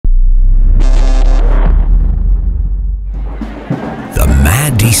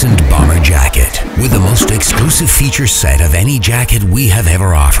decent bomber jacket with the most exclusive feature set of any jacket we have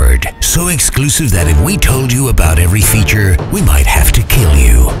ever offered. So exclusive that if we told you about every feature, we might have to kill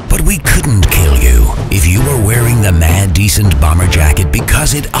you. But we couldn't kill you if you were wearing the Mad Decent bomber jacket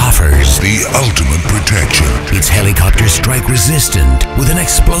because it offers the ultimate protection. It's helicopter strike resistant with an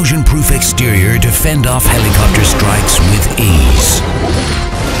explosion-proof exterior to fend off helicopter strikes with ease.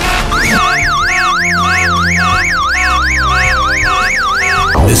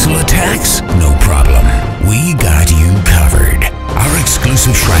 Missile attacks? No problem. We got you covered. Our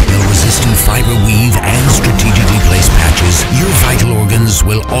exclusive shrapnel-resistant fiber weave and strategically placed patches your vital organs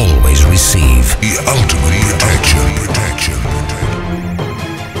will always receive. The ultimate protection.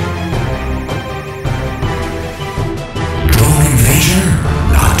 Drone invasion?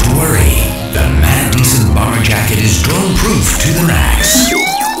 Not to worry. The Mad Decent bomber jacket is drone-proof to the max.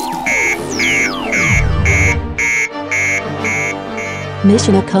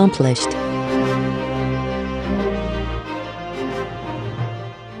 Mission accomplished.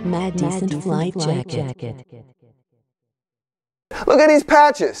 Mad Decent flight jacket. Look at these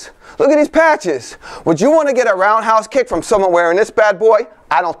patches. Look at these patches. Would you want to get a roundhouse kick from someone wearing this bad boy?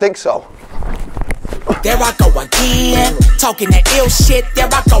 I don't think so. There I go again, talking that ill shit. There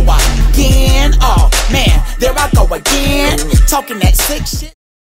I go again, oh man. There I go again, talking that sick shit.